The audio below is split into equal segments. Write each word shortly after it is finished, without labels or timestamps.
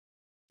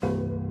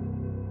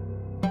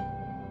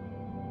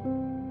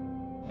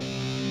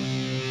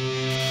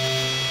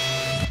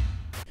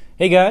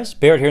Hey guys,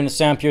 Barrett here in the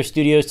SoundPure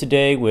Studios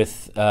today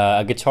with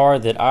a guitar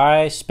that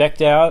I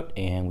spec'd out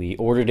and we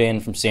ordered in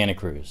from Santa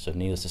Cruz. So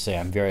needless to say,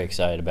 I'm very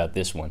excited about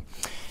this one.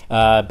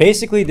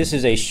 Basically, this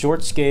is a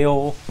short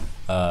scale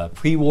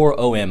pre-war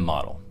OM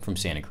model from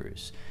Santa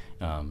Cruz.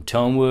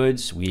 Tone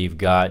woods, we've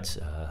got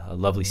a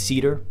lovely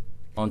cedar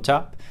on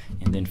top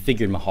and then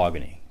figured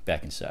mahogany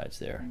back and sides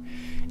there.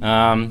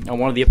 I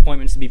wanted the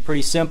appointments to be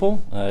pretty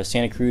simple.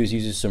 Santa Cruz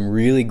uses some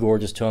really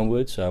gorgeous tone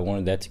wood, so I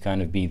wanted that to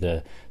kind of be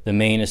the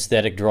main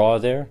aesthetic draw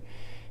there.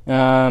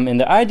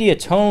 And the idea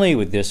tonally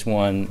with this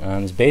one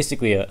is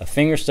basically a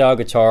fingerstyle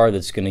guitar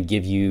that's going to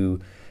give you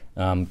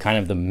kind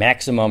of the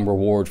maximum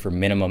reward for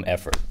minimum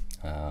effort.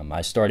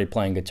 I started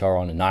playing guitar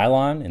on a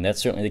nylon, and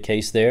that's certainly the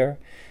case there.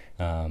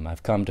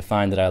 I've come to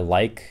find that I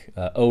like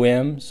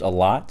OMs a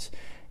lot.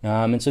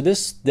 And so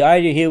the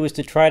idea here was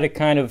to try to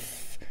kind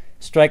of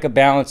strike a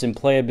balance in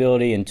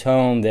playability and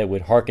tone that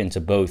would harken to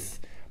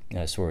both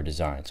sort of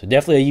designs. So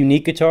definitely a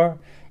unique guitar,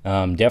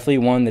 definitely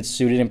one that's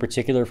suited in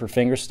particular for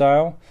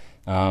fingerstyle,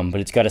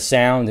 but it's got a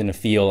sound and a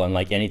feel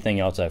unlike anything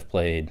else I've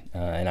played,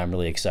 and I'm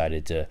really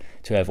excited to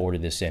have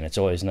ordered this in. It's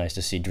always nice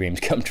to see dreams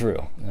come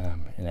true,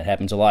 and that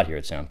happens a lot here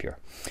at SoundPure.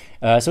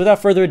 So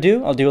without further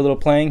ado, I'll do a little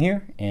playing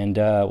here, and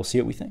we'll see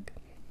what we think.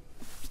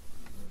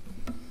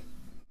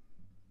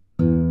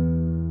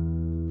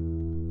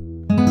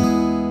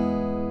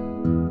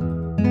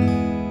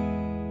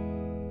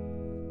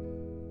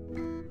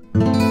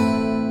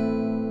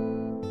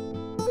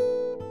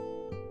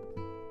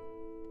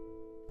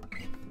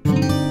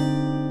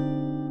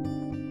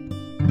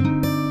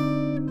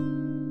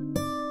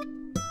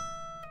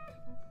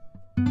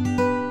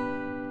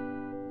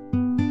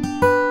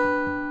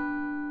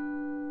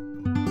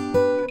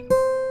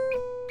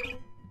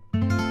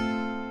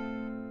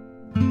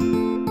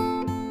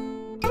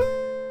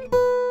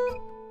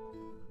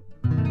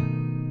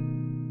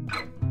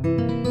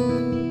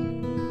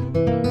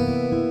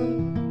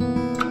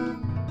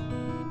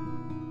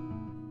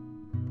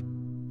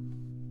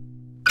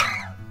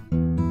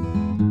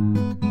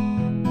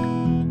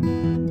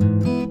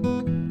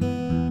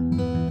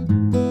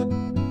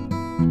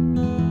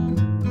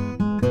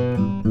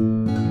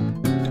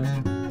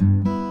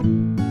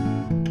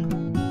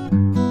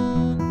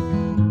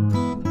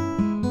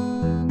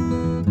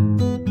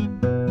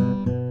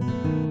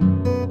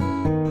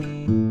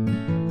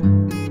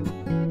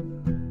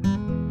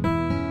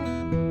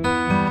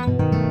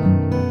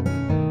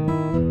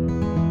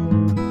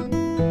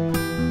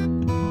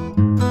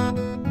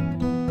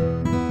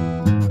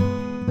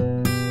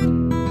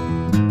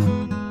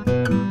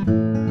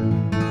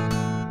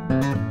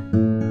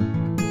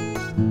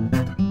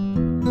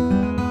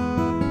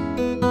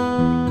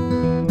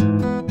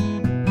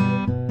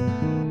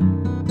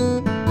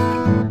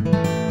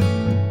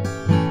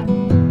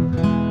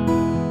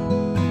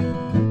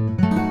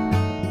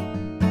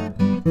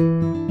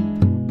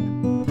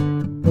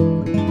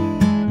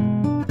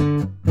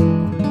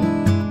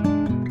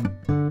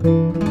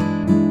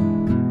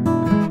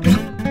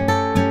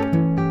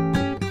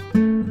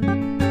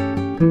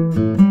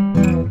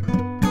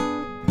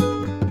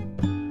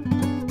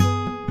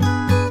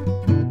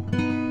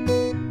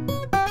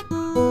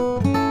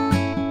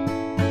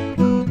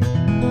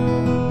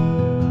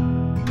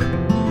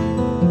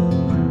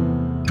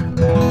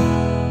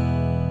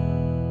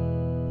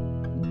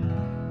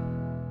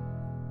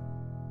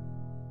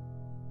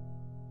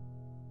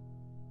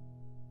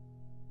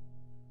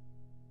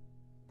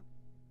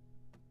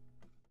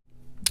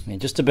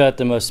 Just about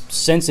the most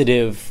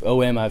sensitive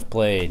OM I've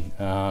played.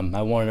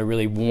 I wanted a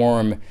really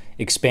warm,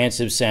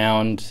 expansive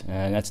sound,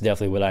 and that's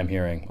definitely what I'm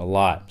hearing a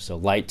lot. So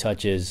light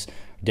touches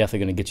are definitely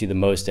going to get you the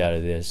most out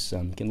of this.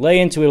 You can lay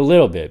into it a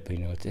little bit, but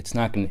it's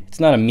not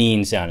a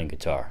mean sounding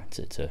guitar.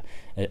 It's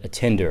a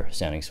tender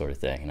sounding sort of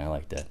thing, and I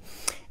like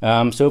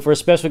that. So for a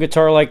special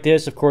guitar like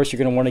this, of course, you're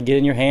going to want to get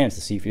in your hands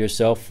to see for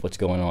yourself what's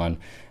going on.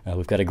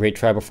 We've got a great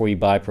try before you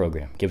buy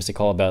program. Give us a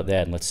call about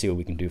that, and let's see what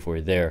we can do for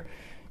you there.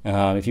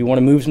 If you want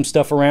to move some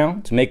stuff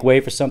around to make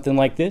way for something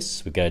like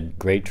this, we've got a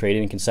great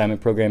trade-in and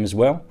consignment program as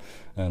well.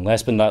 And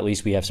last but not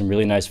least, we have some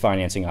really nice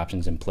financing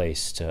options in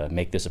place to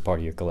make this a part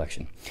of your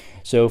collection.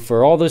 So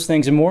for all those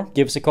things and more,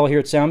 give us a call here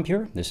at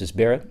SoundPure. This is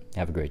Barrett.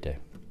 Have a great day.